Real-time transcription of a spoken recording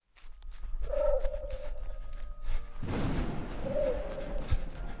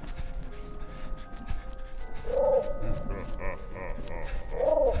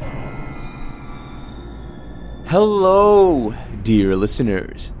Hello, dear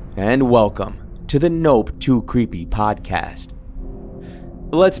listeners, and welcome to the Nope Too Creepy podcast.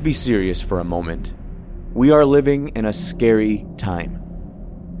 Let's be serious for a moment. We are living in a scary time.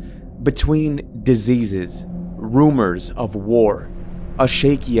 Between diseases, rumors of war, a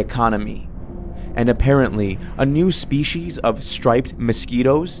shaky economy, and apparently a new species of striped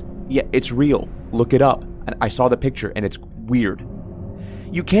mosquitoes. Yeah, it's real. Look it up. And I saw the picture and it's weird.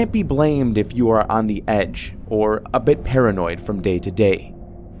 You can't be blamed if you are on the edge or a bit paranoid from day to day.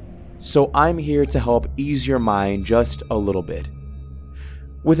 So I'm here to help ease your mind just a little bit,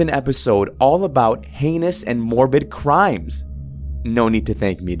 with an episode all about heinous and morbid crimes. No need to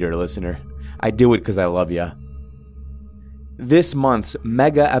thank me, dear listener. I do it because I love ya. This month's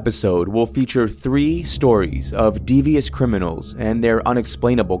mega episode will feature 3 stories of devious criminals and their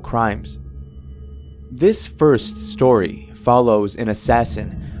unexplainable crimes. This first story follows an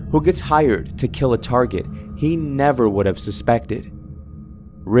assassin who gets hired to kill a target he never would have suspected.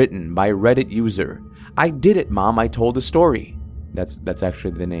 Written by Reddit user, "I did it, Mom, I told a story." That's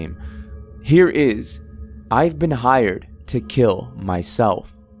actually the name. Here is, "I've been hired to kill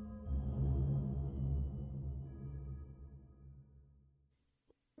myself."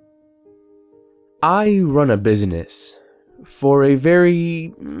 I run a business for a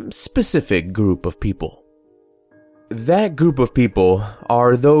very specific group of people. That group of people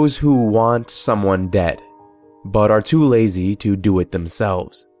are those who want someone dead, but are too lazy to do it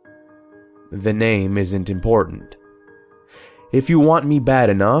themselves. The name isn't important. If you want me bad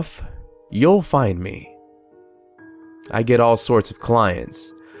enough, you'll find me. I get all sorts of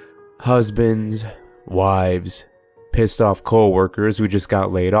clients. Husbands, wives, pissed off coworkers who just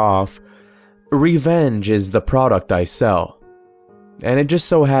got laid off. Revenge is the product I sell, and it just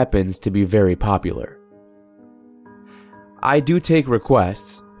so happens to be very popular. I do take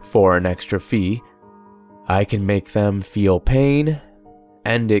requests for an extra fee. I can make them feel pain,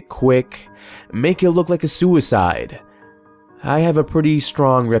 end it quick, make it look like a suicide. I have a pretty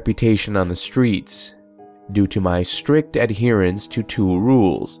strong reputation on the streets due to my strict adherence to 2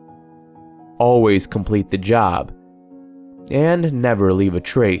 rules. Always complete the job, and never leave a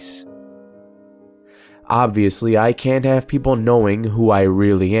trace. Obviously, I can't have people knowing who I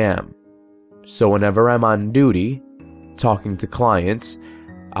really am, so whenever I'm on duty, talking to clients,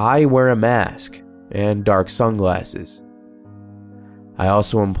 I wear a mask and dark sunglasses. I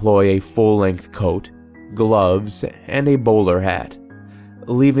also employ a full-length coat, gloves, and a bowler hat,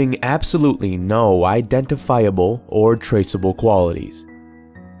 leaving absolutely no identifiable or traceable qualities.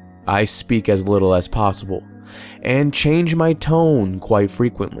 I speak as little as possible, and change my tone quite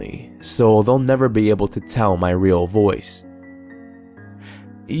frequently, so they'll never be able to tell my real voice.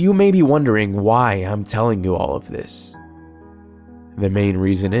 You may be wondering why I'm telling you all of this. The main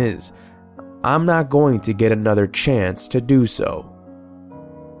reason is, I'm not going to get another chance to do so.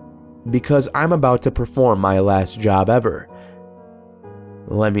 Because I'm about to perform my last job ever.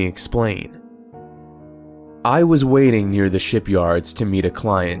 Let me explain. I was waiting near the shipyards to meet a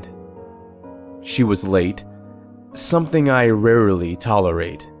client. She was late, something I rarely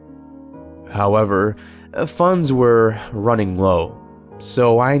tolerate. However, funds were running low,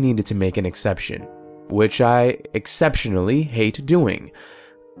 so I needed to make an exception, which I exceptionally hate doing,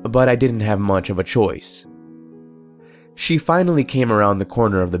 but I didn't have much of a choice. She finally came around the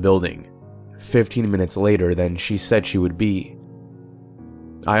corner of the building, 15 minutes later than she said she would be.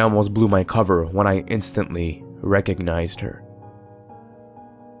 I almost blew my cover when I instantly recognized her.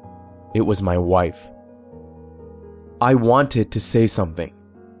 It was my wife. I wanted to say something,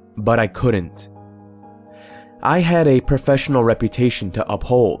 but I couldn't. I had a professional reputation to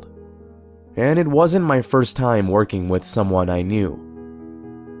uphold, and it wasn't my first time working with someone I knew.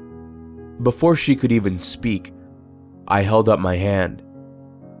 Before she could even speak, I held up my hand.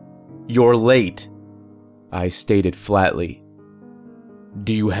 "You're late," I stated flatly.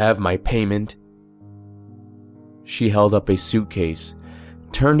 "Do you have my payment?" She held up a suitcase,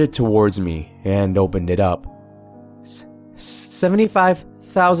 turned it towards me, and opened it up.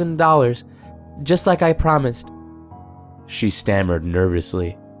 $75,000, just like I promised," she stammered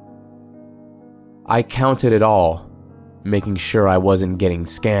nervously. I counted it all, making sure I wasn't getting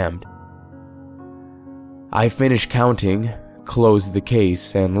scammed. I finished counting, closed the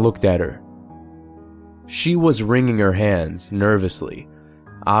case, and looked at her. She was wringing her hands nervously,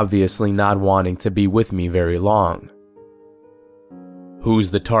 obviously not wanting to be with me very long.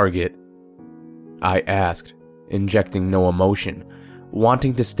 "Who's the target?" I asked, injecting no emotion,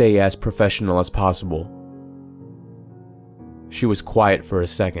 wanting to stay as professional as possible. She was quiet for a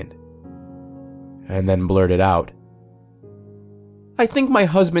second, and then blurted out, "I think my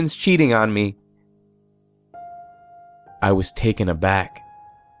husband's cheating on me." I was taken aback.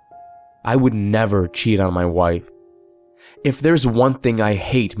 I would never cheat on my wife. If there's one thing I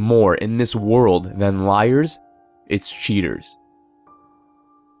hate more in this world than liars, it's cheaters.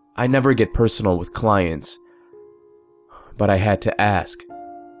 I never get personal with clients, but I had to ask.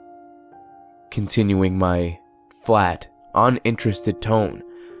 Continuing my flat, uninterested tone,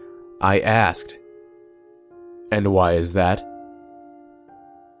 I asked, "And why is that?"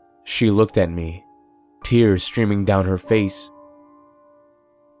 She looked at me, tears streaming down her face.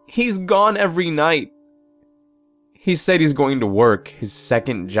 "He's gone every night. He said he's going to work, his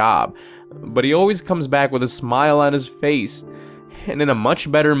second job, but he always comes back with a smile on his face and in a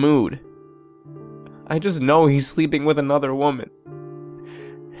much better mood. I just know he's sleeping with another woman.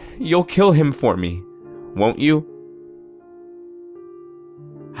 You'll kill him for me, won't you?"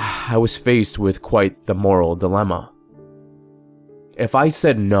 I was faced with quite the moral dilemma. If I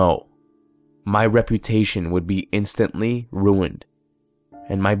said no, my reputation would be instantly ruined,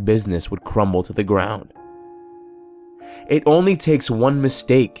 and my business would crumble to the ground. It only takes one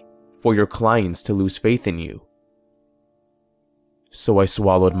mistake for your clients to lose faith in you. So I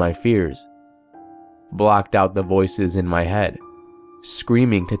swallowed my fears, blocked out the voices in my head,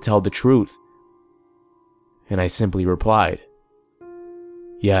 screaming to tell the truth, and I simply replied,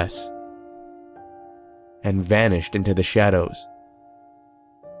 "Yes," and vanished into the shadows.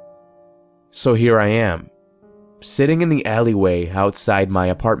 So here I am, sitting in the alleyway outside my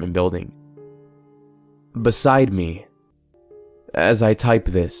apartment building. Beside me, as I type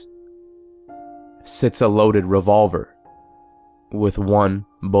this, sits a loaded revolver with one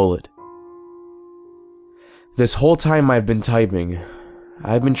bullet. This whole time I've been typing,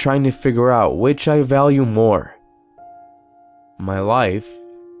 I've been trying to figure out which I value more, my life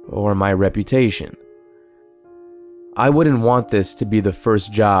or my reputation. I wouldn't want this to be the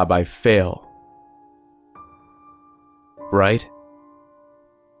first job I fail. Right?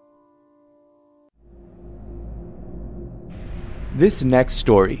 This next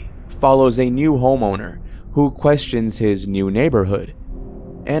story follows a new homeowner who questions his new neighborhood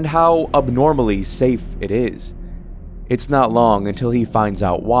and how abnormally safe it is. It's not long until he finds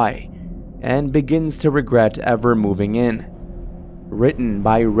out why and begins to regret ever moving in. Written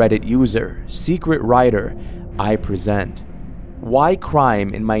by Reddit user Secret Writer, I present Why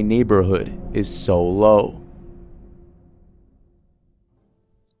Crime in My Neighborhood is So Low.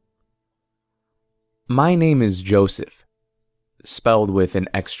 My name is Joseph, spelled with an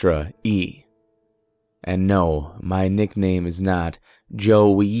extra E. And no, my nickname is not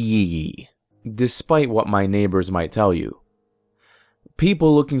Joey, despite what my neighbors might tell you.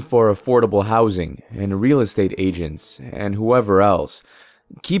 People looking for affordable housing and real estate agents and whoever else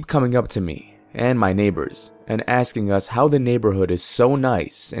keep coming up to me and my neighbors and asking us how the neighborhood is so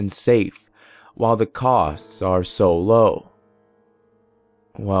nice and safe while the costs are so low.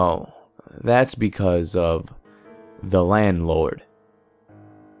 Well, that's because of the landlord.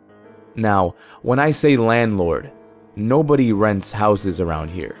 Now, when I say landlord, nobody rents houses around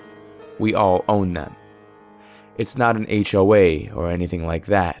here. We all own them. It's not an HOA or anything like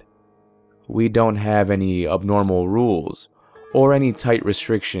that. We don't have any abnormal rules or any tight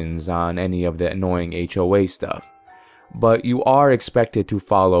restrictions on any of the annoying HOA stuff, but you are expected to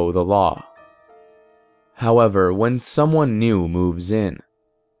follow the law. However, when someone new moves in,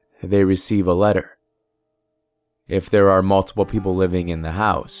 they receive a letter. If there are multiple people living in the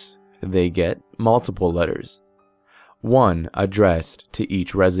house, they get multiple letters, one addressed to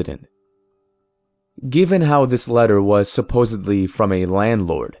each resident. Given how this letter was supposedly from a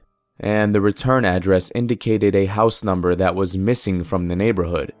landlord, and the return address indicated a house number that was missing from the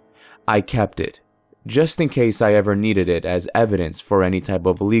neighborhood, I kept it, just in case I ever needed it as evidence for any type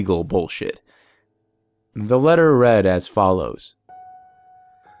of legal bullshit. The letter read as follows.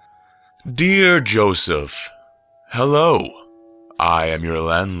 Dear Joseph, hello, I am your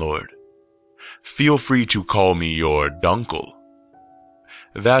landlord. Feel free to call me your dunkle.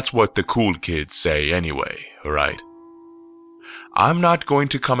 That's what the cool kids say anyway, right? I'm not going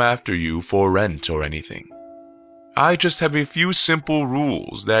to come after you for rent or anything. I just have a few simple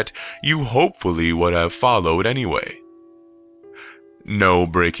rules that you hopefully would have followed anyway. No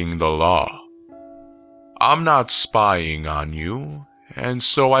breaking the law. I'm not spying on you, and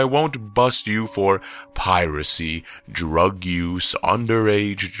so I won't bust you for piracy, drug use,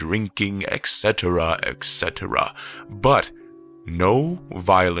 underage drinking, etc., etc. But no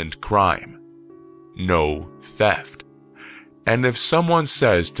violent crime. No theft. And if someone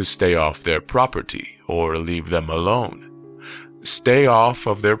says to stay off their property or leave them alone, stay off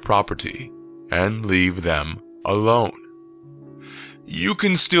of their property and leave them alone. You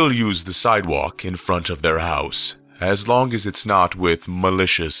can still use the sidewalk in front of their house, as long as it's not with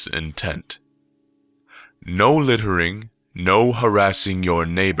malicious intent. No littering, no harassing your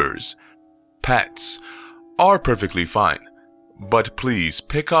neighbors. Pets are perfectly fine, but please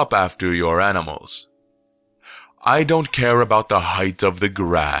pick up after your animals. I don't care about the height of the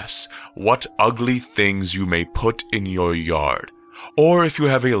grass, what ugly things you may put in your yard, or if you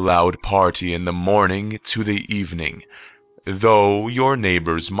have a loud party in the morning to the evening, though your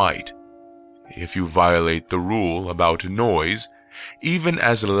neighbors might. If you violate the rule about noise, even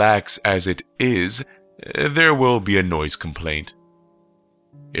as lax as it is, there will be a noise complaint.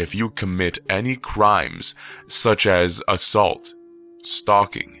 If you commit any crimes, such as assault,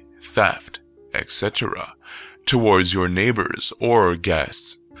 stalking, theft, etc., towards your neighbors or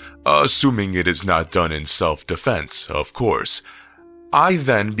guests, assuming it is not done in self-defense, of course, I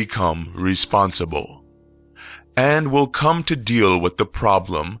then become responsible, and will come to deal with the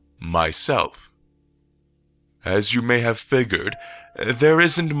problem myself. As you may have figured, there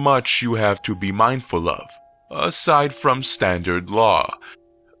isn't much you have to be mindful of, aside from standard law,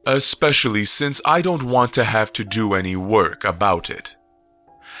 especially since I don't want to have to do any work about it.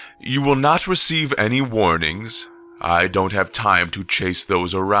 You will not receive any warnings. I don't have time to chase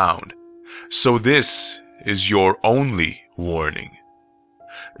those around. So this is your only warning.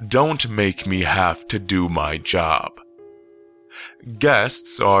 Don't make me have to do my job.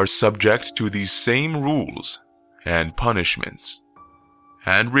 Guests are subject to these same rules and punishments.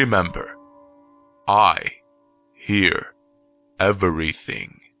 And remember, I hear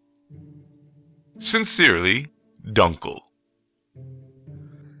everything. Sincerely, Dunkel.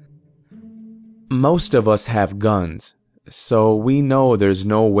 Most of us have guns, so we know there's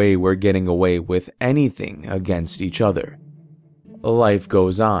no way we're getting away with anything against each other. Life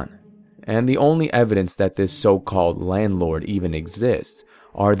goes on, and the only evidence that this so-called landlord even exists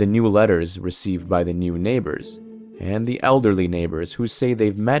are the new letters received by the new neighbors, and the elderly neighbors who say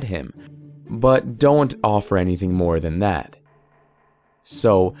they've met him, but don't offer anything more than that.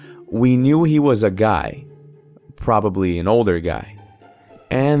 So, we knew he was a guy, probably an older guy,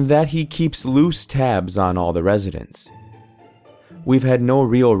 and that he keeps loose tabs on all the residents. We've had no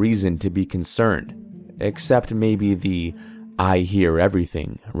real reason to be concerned, except maybe the "I hear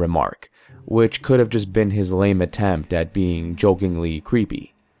everything" remark, which could have just been his lame attempt at being jokingly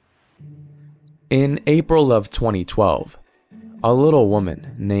creepy. In April of 2012, a little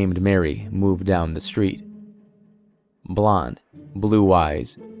woman named Mary moved down the street. Blonde, blue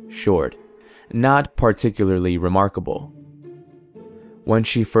eyes, short, not particularly remarkable. When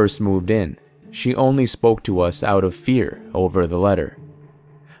she first moved in, she only spoke to us out of fear over the letter.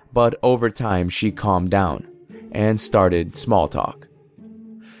 But over time she calmed down and started small talk.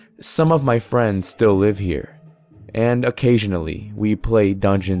 Some of my friends still live here, and occasionally we play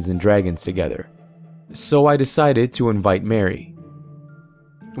Dungeons and Dragons together. So I decided to invite Mary.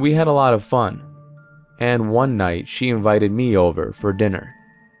 We had a lot of fun, and one night she invited me over for dinner.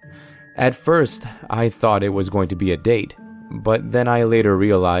 At first, I thought it was going to be a date, but then I later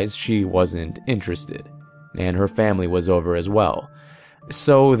realized she wasn't interested, and her family was over as well,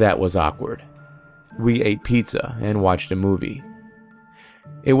 so that was awkward. We ate pizza and watched a movie.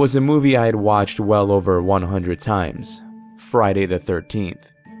 It was a movie I had watched well over 100 times, Friday the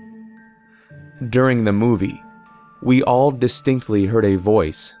 13th. During the movie, we all distinctly heard a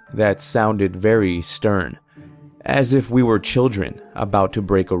voice that sounded very stern, as if we were children about to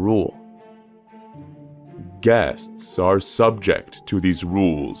break a rule. Guests are subject to these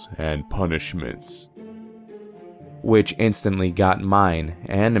rules and punishments. Which instantly got mine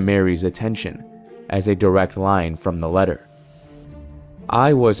and Mary's attention as a direct line from the letter.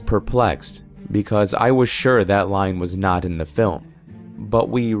 I was perplexed because I was sure that line was not in the film, but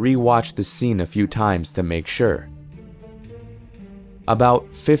we rewatched the scene a few times to make sure.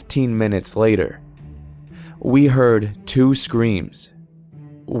 About 15 minutes later, we heard two screams.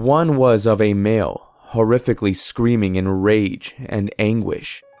 One was of a male horrifically screaming in rage and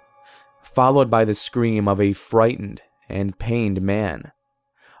anguish, followed by the scream of a frightened and pained man,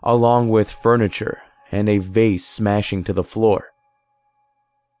 along with furniture and a vase smashing to the floor.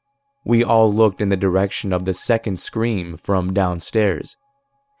 We all looked in the direction of the second scream from downstairs,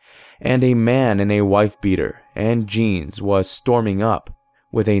 and a man in a wife-beater and jeans was storming up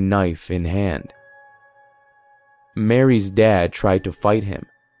with a knife in hand. Mary's dad tried to fight him,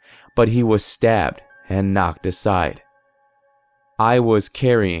 but he was stabbed and knocked aside. I was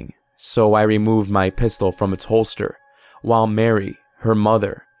carrying, so I removed my pistol from its holster, while Mary, her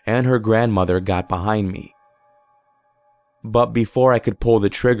mother, and her grandmother got behind me. But before I could pull the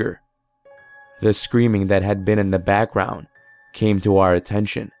trigger, the screaming that had been in the background came to our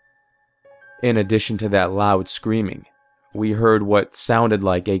attention. In addition to that loud screaming, we heard what sounded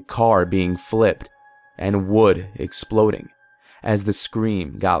like a car being flipped and wood exploding as the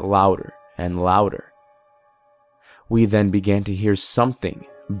scream got louder and louder. We then began to hear something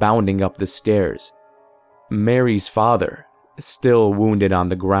bounding up the stairs. Mary's father, still wounded on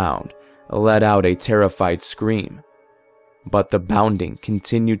the ground, let out a terrified scream, but the bounding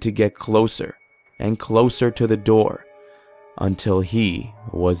continued to get closer and closer to the door until he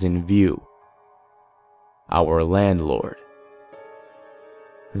was in view. Our landlord.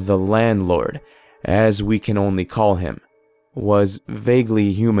 The landlord, as we can only call him, was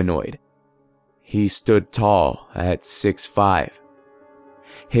vaguely humanoid. He stood tall at 6'5".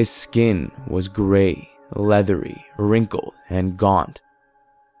 His skin was gray, leathery, wrinkled, and gaunt.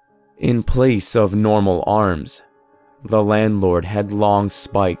 In place of normal arms, the landlord had long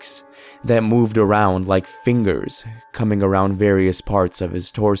spikes that moved around like fingers coming around various parts of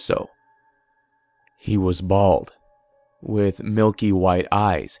his torso. He was bald, with milky white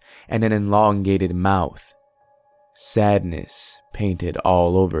eyes and an elongated mouth. Sadness painted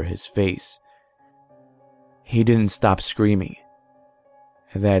all over his face. He didn't stop screaming.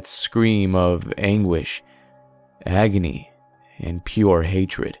 That scream of anguish, agony, and pure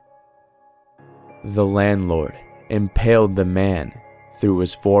hatred. The landlord impaled the man through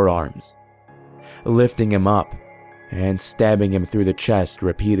his forearms, lifting him up and stabbing him through the chest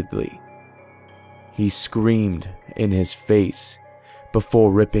repeatedly. He screamed in his face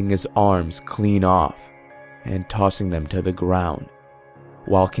before ripping his arms clean off and tossing them to the ground,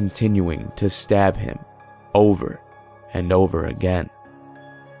 while continuing to stab him over and over again.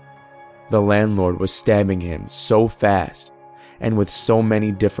 The landlord was stabbing him so fast and with so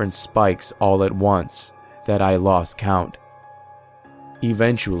many different spikes all at once that I lost count.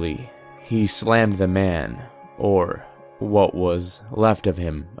 Eventually, he slammed the man, or what was left of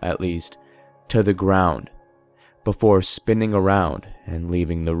him at least, to the ground before spinning around and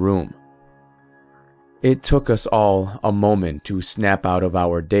leaving the room. It took us all a moment to snap out of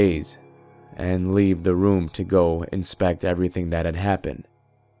our daze and leave the room to go inspect everything that had happened.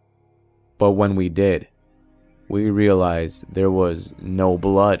 But when we did, we realized there was no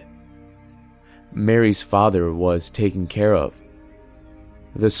blood. Mary's father was taken care of.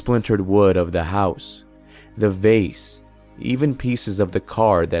 The splintered wood of the house, the vase, even pieces of the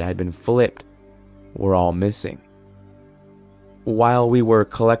car that had been flipped were all missing. While we were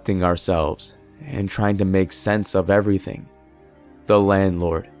collecting ourselves and trying to make sense of everything, the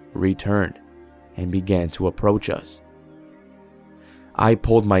landlord returned and began to approach us. I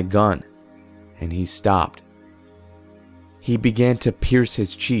pulled my gun, and he stopped. He began to pierce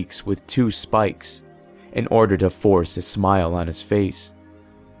his cheeks with 2 spikes in order to force a smile on his face,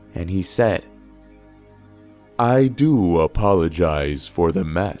 and he said, "I do apologize for the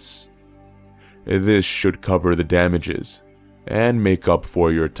mess. This should cover the damages and make up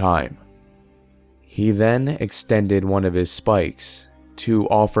for your time." He then extended one of his spikes to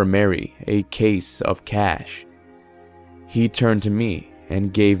offer Mary a case of cash. He turned to me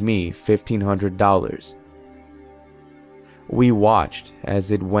and gave me $1,500. We watched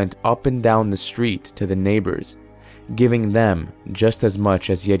as it went up and down the street to the neighbors, giving them just as much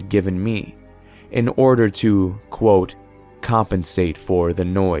as he had given me, in order to, quote, compensate for the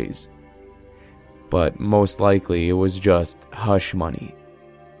noise. But most likely it was just hush money.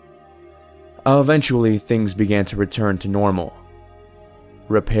 Eventually, things began to return to normal.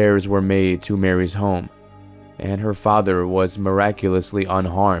 Repairs were made to Mary's home, and her father was miraculously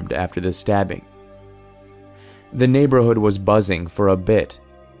unharmed after the stabbing. The neighborhood was buzzing for a bit,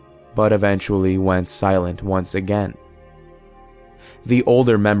 but eventually went silent once again. The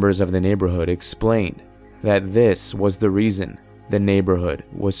older members of the neighborhood explained that this was the reason the neighborhood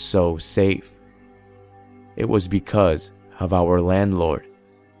was so safe. It was because of our landlord.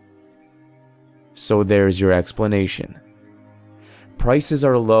 So there's your explanation. Prices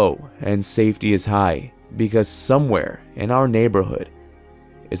are low and safety is high because somewhere in our neighborhood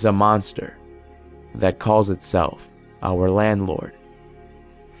is a monster that calls itself our landlord.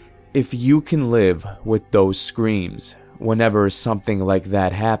 If you can live with those screams whenever something like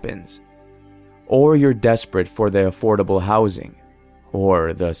that happens, or you're desperate for the affordable housing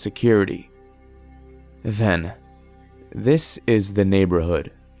or the security, then this is the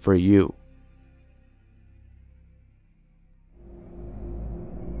neighborhood for you.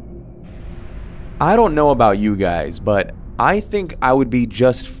 I don't know about you guys, but I think I would be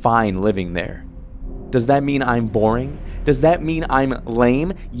just fine living there. Does that mean I'm boring? Does that mean I'm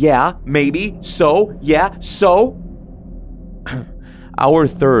lame? Yeah, maybe. So, yeah, so. Our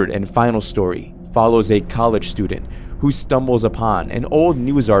third and final story follows a college student who stumbles upon an old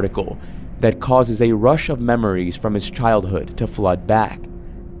news article that causes a rush of memories from his childhood to flood back.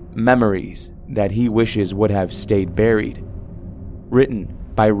 Memories that he wishes would have stayed buried. Written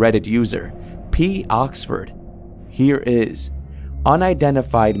by Reddit user P. Oxford. Here is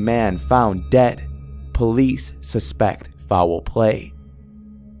Unidentified Man Found Dead. Police Suspect Foul Play.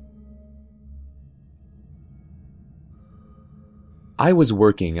 I was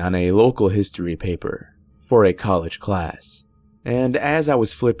working on a local history paper for a college class, and as I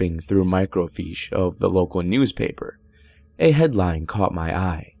was flipping through microfiche of the local newspaper, a headline caught my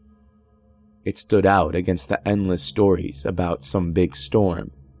eye. It stood out against the endless stories about some big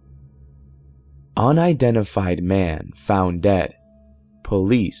storm. Unidentified man found dead.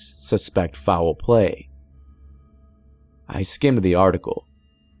 Police suspect foul play. I skimmed the article.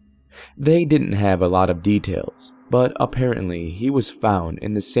 They didn't have a lot of details, but apparently he was found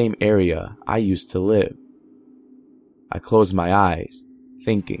in the same area I used to live. I closed my eyes,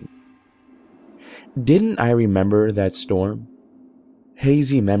 thinking. Didn't I remember that storm?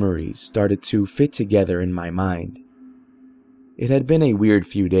 Hazy memories started to fit together in my mind. It had been a weird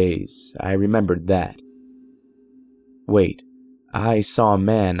few days, I remembered that. Wait, I saw a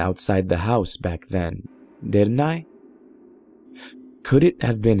man outside the house back then, didn't I? Could it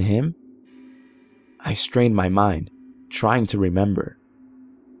have been him? I strained my mind, trying to remember.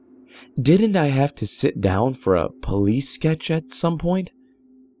 Didn't I have to sit down for a police sketch at some point?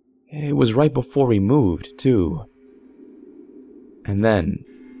 It was right before we moved, too. And then,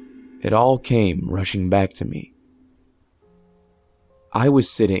 it all came rushing back to me. I was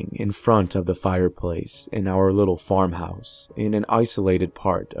sitting in front of the fireplace in our little farmhouse in an isolated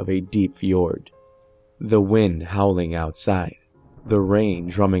part of a deep fjord. The wind howling outside, the rain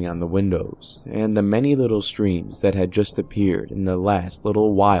drumming on the windows, and the many little streams that had just appeared in the last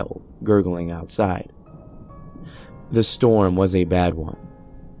little while gurgling outside. The storm was a bad one.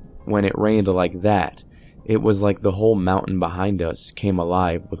 When it rained like that, it was like the whole mountain behind us came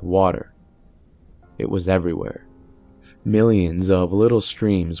alive with water. It was everywhere. Millions of little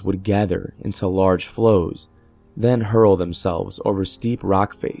streams would gather into large flows, then hurl themselves over steep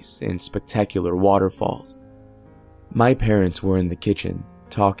rock face in spectacular waterfalls. My parents were in the kitchen,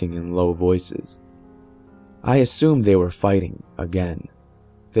 talking in low voices. I assumed they were fighting again.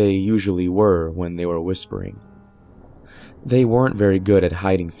 They usually were when they were whispering. They weren't very good at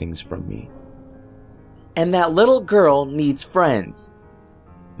hiding things from me. And that little girl needs friends,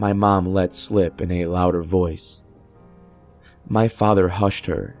 my mom let slip in a louder voice. My father hushed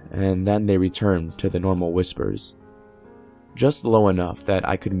her, and then they returned to the normal whispers, just low enough that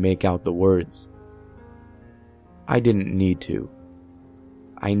I could make out the words. I didn't need to.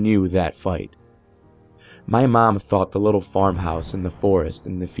 I knew that fight. My mom thought the little farmhouse in the forest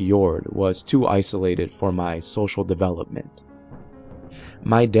in the fjord was too isolated for my social development.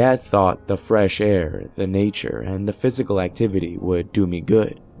 My dad thought the fresh air, the nature, and the physical activity would do me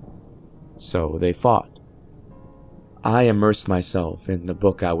good. So they fought. I immersed myself in the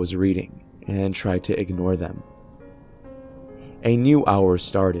book I was reading and tried to ignore them. A new hour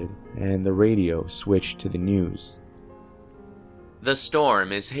started, and the radio switched to the news. The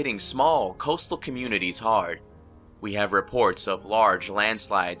storm is hitting small coastal communities hard. We have reports of large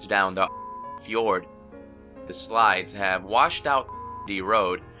landslides down the fjord. The slides have washed out the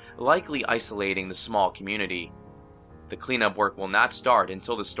road, likely isolating the small community. The cleanup work will not start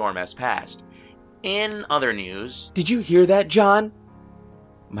until the storm has passed. In other news... Did you hear that, John?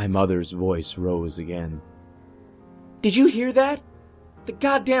 My mother's voice rose again. Did you hear that? The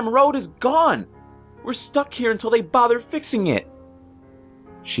goddamn road is gone! We're stuck here until they bother fixing it!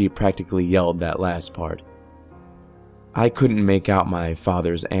 She practically yelled that last part. I couldn't make out my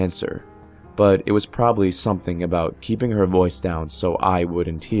father's answer, but it was probably something about keeping her voice down so I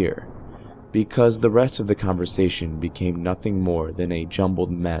wouldn't hear, because the rest of the conversation became nothing more than a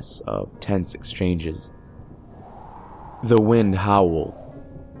jumbled mess of tense exchanges. The wind howled,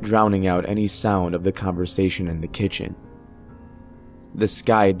 drowning out any sound of the conversation in the kitchen. The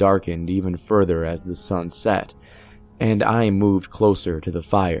sky darkened even further as the sun set, and I moved closer to the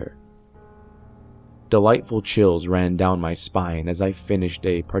fire. Delightful chills ran down my spine as I finished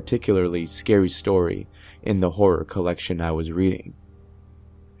a particularly scary story in the horror collection I was reading.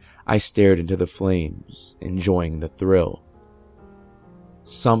 I stared into the flames, enjoying the thrill.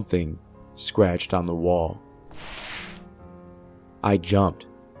 Something scratched on the wall. I jumped,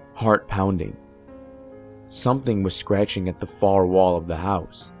 heart pounding. Something was scratching at the far wall of the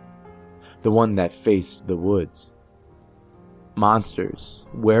house, the one that faced the woods. Monsters,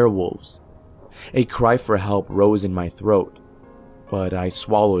 werewolves. A cry for help rose in my throat, but I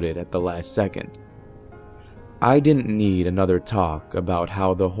swallowed it at the last second. I didn't need another talk about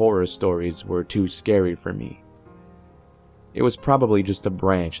how the horror stories were too scary for me. It was probably just a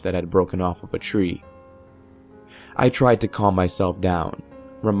branch that had broken off of a tree. I tried to calm myself down,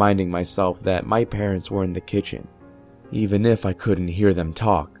 reminding myself that my parents were in the kitchen, even if I couldn't hear them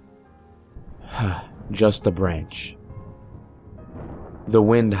talk. Just a branch. The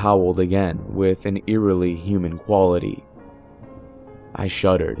wind howled again with an eerily human quality. I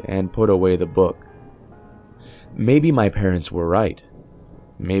shuddered and put away the book. Maybe my parents were right.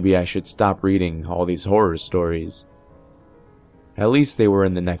 Maybe I should stop reading all these horror stories. At least they were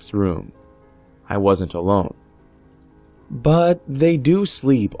in the next room. I wasn't alone. But they do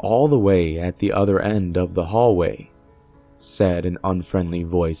sleep all the way at the other end of the hallway, said an unfriendly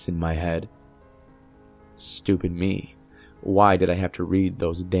voice in my head. Stupid me. Why did I have to read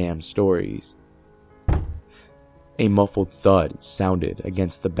those damn stories? A muffled thud sounded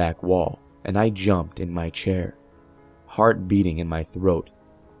against the back wall, and I jumped in my chair, heart beating in my throat.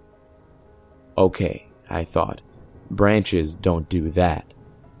 Okay, I thought, branches don't do that.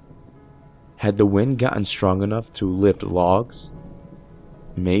 Had the wind gotten strong enough to lift logs?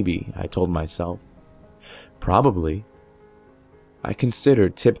 Maybe, I told myself. Probably. I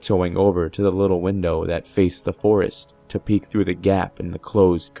considered tiptoeing over to the little window that faced the forest to peek through the gap in the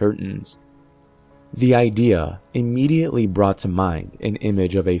closed curtains. The idea immediately brought to mind an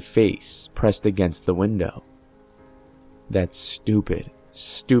image of a face pressed against the window. That stupid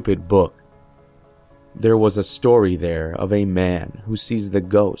book. There was a story there of a man who sees the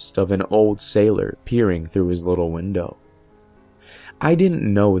ghost of an old sailor peering through his little window. I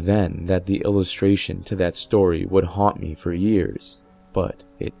didn't know then that the illustration to that story would haunt me for years, but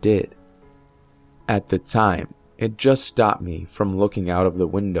it did. At the time, it just stopped me from looking out of the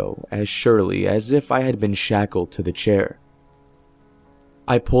window as surely as if I had been shackled to the chair.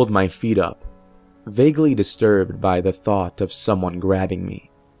 I pulled my feet up, vaguely disturbed by the thought of someone grabbing me.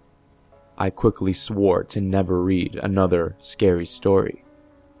 I quickly swore to never read another scary story.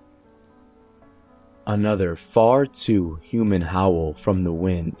 Another far too human howl from the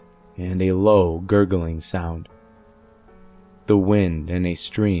wind and a low gurgling sound. The wind and a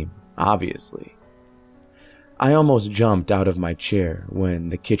stream, obviously. I almost jumped out of my chair when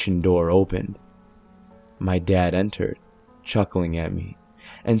the kitchen door opened. My dad entered, chuckling at me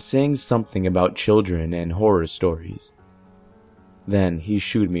and saying something about children and horror stories. Then he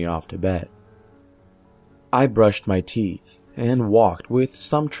shooed me off to bed. I brushed my teeth and walked with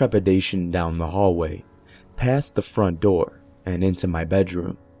some trepidation down the hallway, past the front door and into my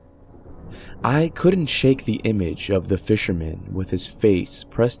bedroom. I couldn't shake the image of the fisherman with his face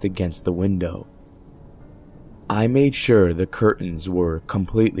pressed against the window. I made sure the curtains were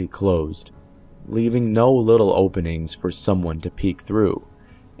completely closed, leaving no little openings for someone to peek through,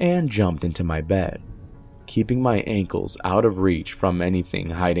 and jumped into my bed, keeping my ankles out of reach from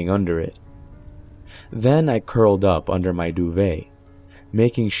anything hiding under it. Then I curled up under my duvet,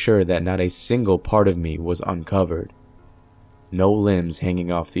 making sure that not a single part of me was uncovered. No limbs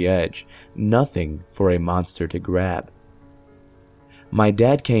hanging off the edge, nothing for a monster to grab. My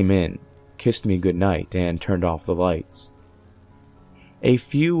dad came in, kissed me goodnight, and turned off the lights. A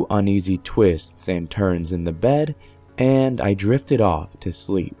few uneasy twists and turns in the bed, and I drifted off to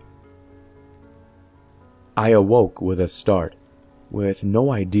sleep. I awoke with a start, with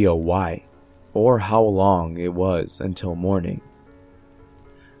no idea why, or how long it was until morning.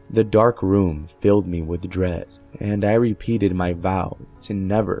 The dark room filled me with dread, and I repeated my vow to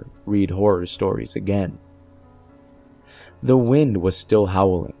never read horror stories again. The wind was still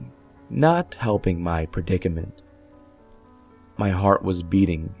howling, not helping my predicament. My heart was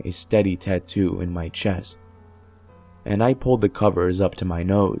beating a steady tattoo in my chest, and I pulled the covers up to my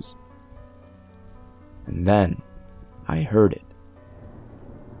nose. And then I heard it.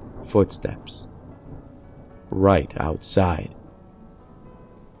 Footsteps. Right outside.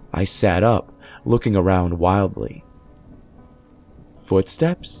 I sat up, looking around wildly.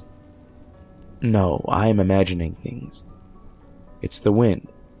 Footsteps? No, I am imagining things. It's the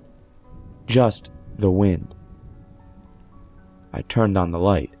wind. Just the wind. I turned on the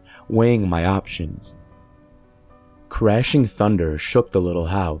light, weighing my options. Crashing thunder shook the little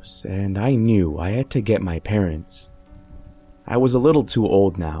house, and I knew I had to get my parents. I was a little too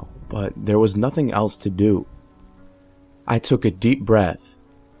old now, but there was nothing else to do. I took a deep breath,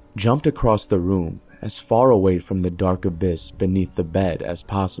 jumped across the room as far away from the dark abyss beneath the bed as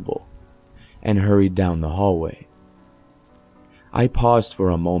possible, and hurried down the hallway. I paused for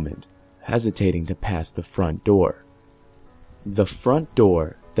a moment, hesitating to pass the front door. The front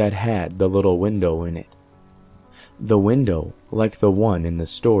door that had the little window in it. The window like the one in the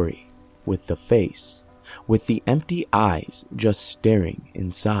story, with the face, with the empty eyes just staring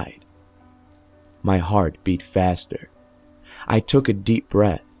inside. My heart beat faster. I took a deep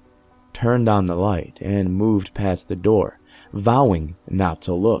breath, turned on the light, and moved past the door, vowing not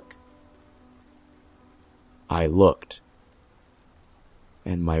to look. I looked,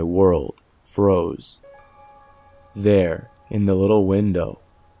 and my world froze. There, in the little window,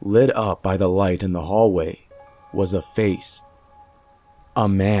 lit up by the light in the hallway, was a face. A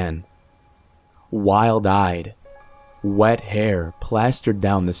man. Wild-eyed, wet hair plastered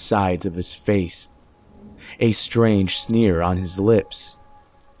down the sides of his face, a strange sneer on his lips,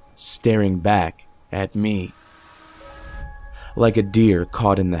 staring back at me. Like a deer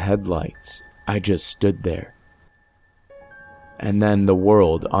caught in the headlights, I just stood there. And then the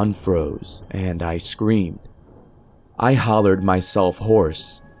world unfroze, and I screamed. I hollered myself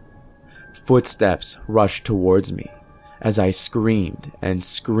hoarse. Footsteps rushed towards me as I screamed and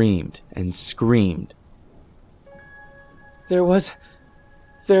screamed and screamed. There's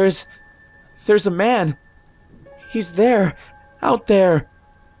a man. He's there, out there.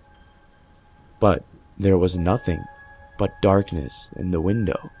 But there was nothing but darkness in the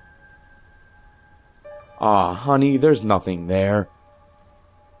window. "Aw, honey, there's nothing there."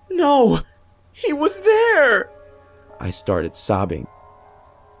 "No, he was there!" I started sobbing.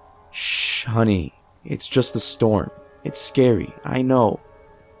 "Shh, honey, it's just a storm. It's scary, I know."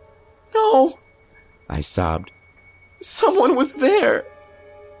 "No," I sobbed. "Someone was there."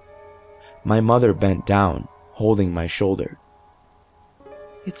 My mother bent down, holding my shoulder.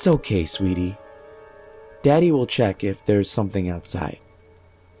 "It's okay, sweetie. Daddy will check if there's something outside.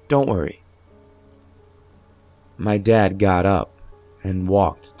 Don't worry." My dad got up and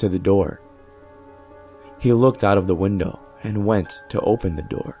walked to the door. He looked out of the window and went to open the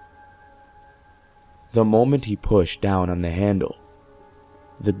door. The moment he pushed down on the handle,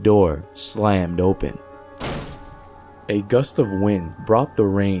 the door slammed open. A gust of wind brought the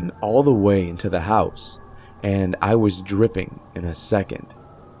rain all the way into the house, and I was dripping in a second.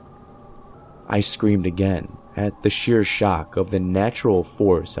 I screamed again at the sheer shock of the natural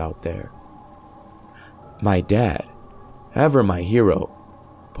force out there. My dad, ever my hero,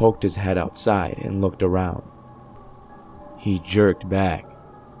 poked his head outside and looked around. He jerked back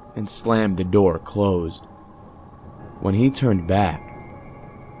and slammed the door closed. When he turned back,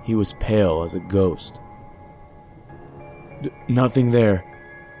 he was pale as a ghost. Nothing there,"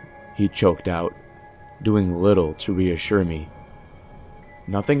 he choked out, doing little to reassure me.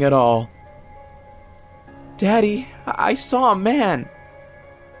 "Nothing at all." "Daddy, I saw a man."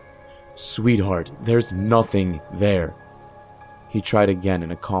 "Sweetheart, there's nothing there." He tried again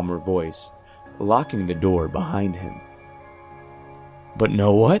in a calmer voice, locking the door behind him. "But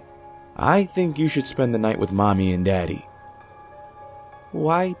know what? I think you should spend the night with Mommy and Daddy."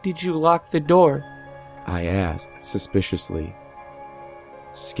 "Why did you lock the door?" I asked suspiciously.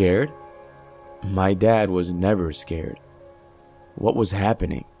 Scared? My dad was never scared. What was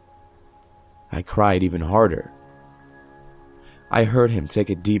happening? I cried even harder. I heard him take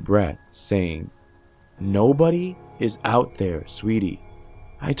a deep breath, saying, "Nobody is out there, sweetie.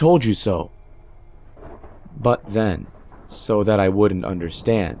 I told you so." But then, so that I wouldn't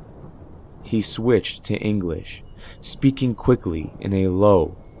understand, he switched to English, speaking quickly in a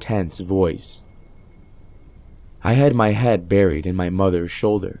low, tense voice. I had my head buried in my mother's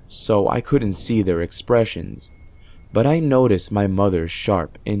shoulder, so I couldn't see their expressions, but I noticed my mother's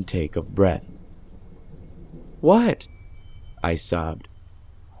sharp intake of breath. "What?" I sobbed.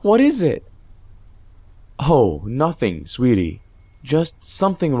 "What is it?" "Oh, nothing, sweetie. Just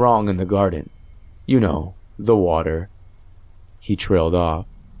something wrong in the garden. You know, the water." He trailed off.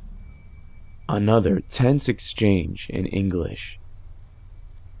 Another tense exchange in English.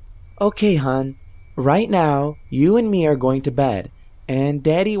 "Okay, hon. Right now, you and me are going to bed, and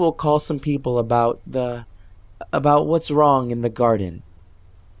Daddy will call some people about what's wrong in the garden."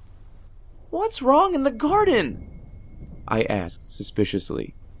 "What's wrong in the garden?" I asked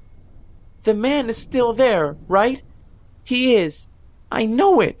suspiciously. "The man is still there, right? He is. I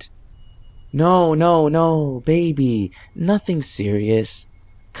know it." No, baby. Nothing serious.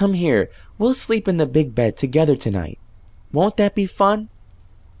 Come here. We'll sleep in the big bed together tonight. Won't that be fun?"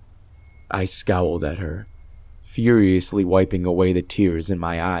 I scowled at her, furiously wiping away the tears in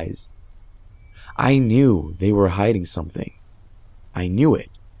my eyes. I knew they were hiding something. I knew it.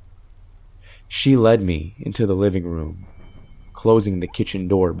 She led me into the living room, closing the kitchen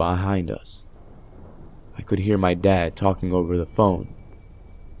door behind us. I could hear my dad talking over the phone.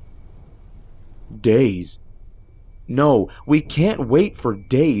 "Days? No, we can't wait for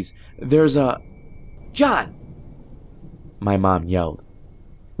days. There's a..." "John!" my mom yelled.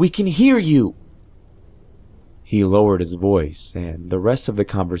 "We can hear you!" He lowered his voice, and the rest of the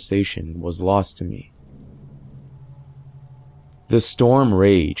conversation was lost to me. The storm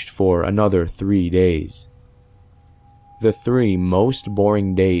raged for another 3 days. The 3 most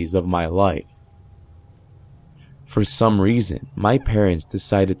boring days of my life. For some reason, my parents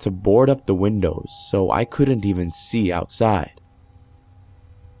decided to board up the windows so I couldn't even see outside.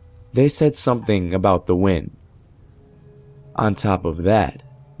 They said something about the wind. On top of that,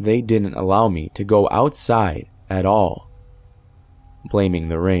 they didn't allow me to go outside at all, blaming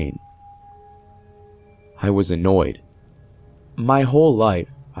the rain. I was annoyed. My whole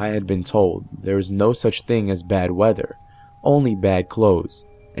life, I had been told there is no such thing as bad weather, only bad clothes,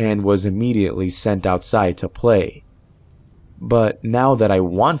 and was immediately sent outside to play. But now that I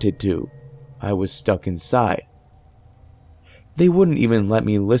wanted to, I was stuck inside. They wouldn't even let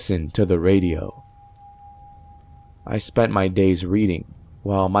me listen to the radio. I spent my days reading,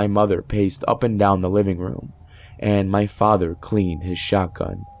 while my mother paced up and down the living room, and my father cleaned his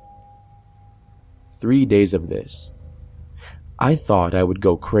shotgun. 3 days of this. I thought I would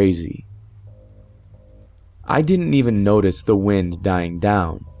go crazy. I didn't even notice the wind dying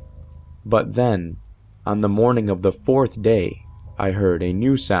down, but then, on the morning of the 4th day, I heard a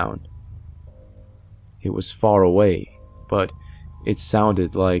new sound. It was far away, but it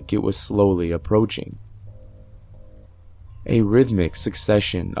sounded like it was slowly approaching. A rhythmic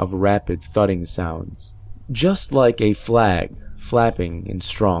succession of rapid thudding sounds, just like a flag flapping in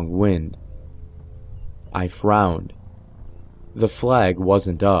strong wind. I frowned. The flag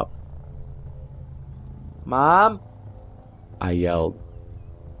wasn't up. "Mom?" I yelled.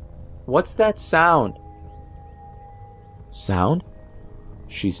 "What's that sound?" "Sound?"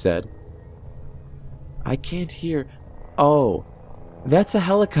 she said. "I can't hear. Oh, that's a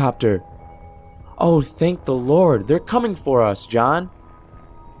helicopter. Oh, thank the Lord, they're coming for us, John."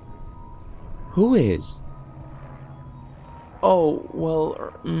 "Who is?" "Oh,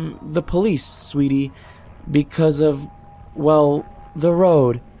 well, the police, sweetie, because of, well, the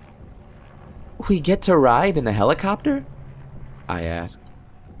road." "We get to ride in a helicopter?" I asked.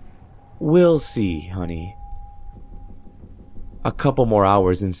 "We'll see, honey." A couple more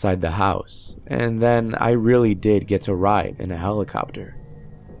hours inside the house, and then I really did get to ride in a helicopter.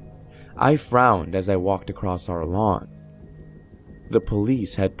 I frowned as I walked across our lawn. The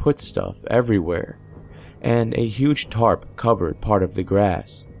police had put stuff everywhere, and a huge tarp covered part of the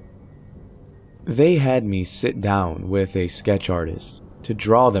grass. They had me sit down with a sketch artist to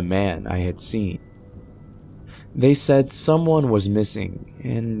draw the man I had seen. They said someone was missing,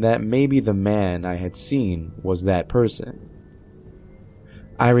 and that maybe the man I had seen was that person.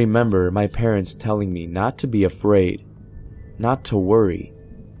 I remember my parents telling me not to be afraid, not to worry.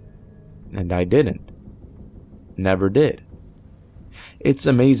 And I didn't. Never did. It's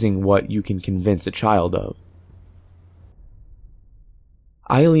amazing what you can convince a child of.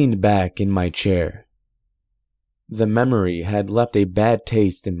 I leaned back in my chair. The memory had left a bad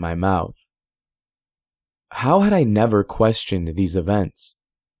taste in my mouth. How had I never questioned these events?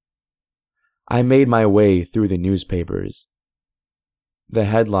 I made my way through the newspapers. The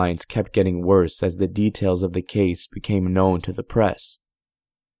headlines kept getting worse as the details of the case became known to the press.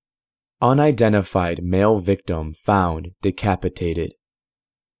 Unidentified male victim found decapitated.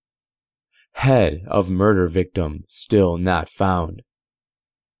 Head of murder victim still not found.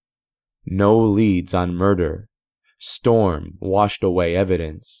 No leads on murder. Storm washed away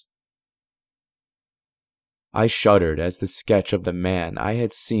evidence. I shuddered as the sketch of the man I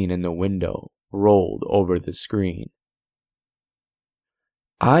had seen in the window rolled over the screen.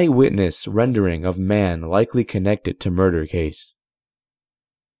 Eyewitness rendering of man likely connected to murder case.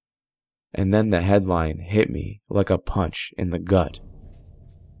 And then the headline hit me like a punch in the gut.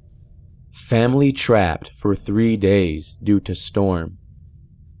 Family trapped for 3 days due to storm.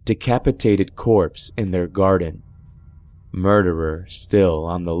 Decapitated corpse in their garden. Murderer still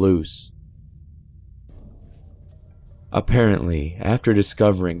on the loose. Apparently, after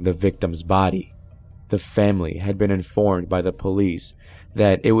discovering the victim's body, the family had been informed by the police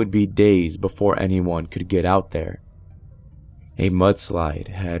that it would be days before anyone could get out there. A mudslide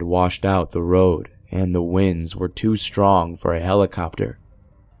had washed out the road, and the winds were too strong for a helicopter.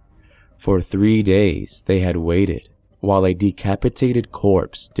 For 3 days they had waited, while a decapitated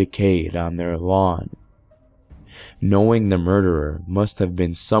corpse decayed on their lawn. Knowing the murderer must have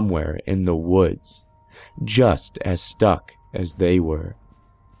been somewhere in the woods, just as stuck as they were.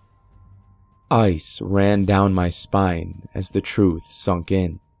 Ice ran down my spine as the truth sunk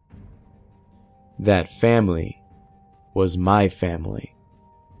in. That family was my family.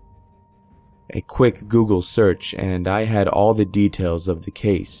 A quick Google search and I had all the details of the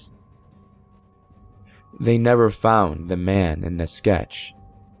case. They never found the man in the sketch.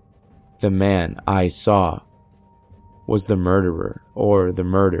 The man I saw was the murderer or the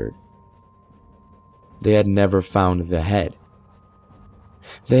murdered. They had never found the head.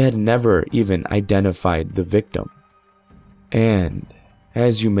 They had never even identified the victim. And,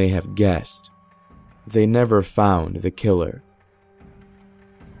 as you may have guessed, they never found the killer.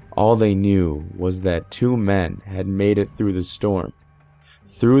 All they knew was that two men had made it through the storm,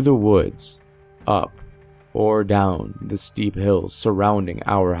 through the woods, up or down the steep hills surrounding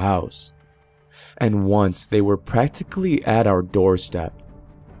our house. And once they were practically at our doorstep,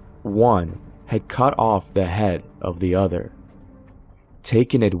 one had cut off the head of the other,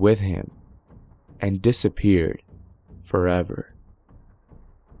 taken it with him, and disappeared forever.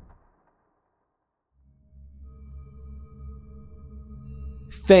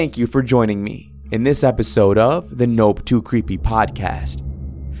 Thank you for joining me in this episode of the Nope Too Creepy podcast.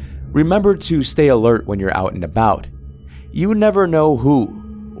 Remember to stay alert when you're out and about. You never know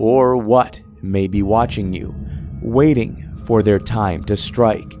who or what may be watching you, waiting for their time to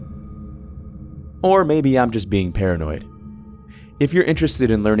strike. Or maybe I'm just being paranoid. If you're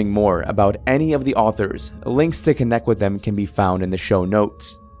interested in learning more about any of the authors, links to connect with them can be found in the show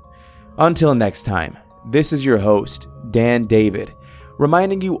notes. Until next time, this is your host, Dan David,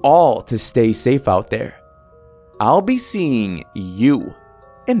 reminding you all to stay safe out there. I'll be seeing you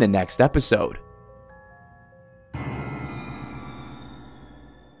in the next episode.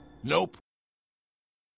 Nope.